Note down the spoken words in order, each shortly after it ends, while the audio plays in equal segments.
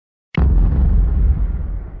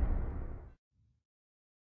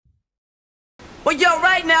Well, yo,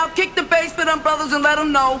 right now, kick the bass for them brothers and let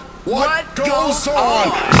them know what goes on.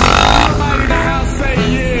 Somebody in the house say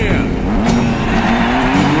yeah.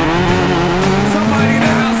 Somebody in the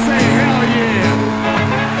house say hell yeah.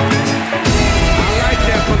 I like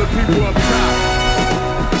that for the people up top.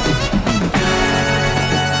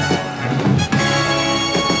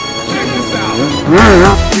 Check this out.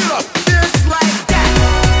 Get up, just like that.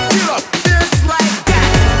 Get up, just like that.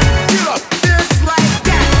 Get up, just like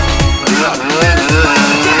that. Get up, just like that.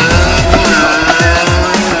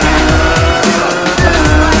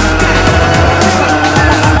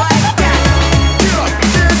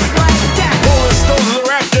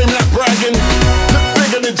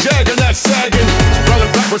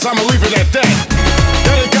 I'ma leave it at that.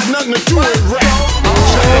 That ain't got nothing to do with rap.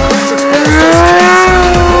 Showing the greats expose those cats.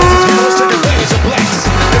 Bosses, heroes take advantage of blacks.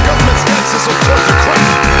 The government's taxes support the crack.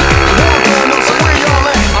 The war going on, so where y'all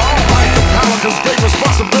at? Fight the power, cause great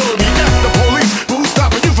responsibility. F the police, but who's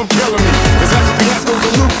stopping you from killing me? It's as if the ass goes to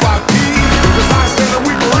loop by P. The signs stand that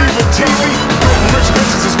we believe in TV. Broken rich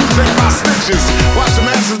bitches is who's made by snitches. Watch the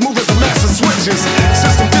masses move as the masses switches.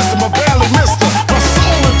 System distant, I barely missed her. My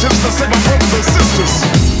soul and just to save my brothers and sisters.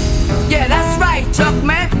 Yeah, that's right, Chuck,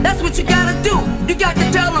 man. That's what you gotta do. You got to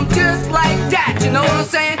tell them just like that, you know what I'm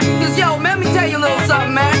saying? Cause yo, man, let me tell you a little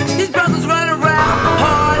something, man. These brothers running around,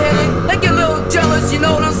 hard-headed, they get a little jealous, you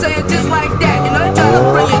know what I'm saying? Just like that, you know, they try to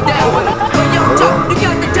bring it down with them. But yo, Chuck, you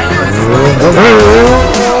got to tell them just like that.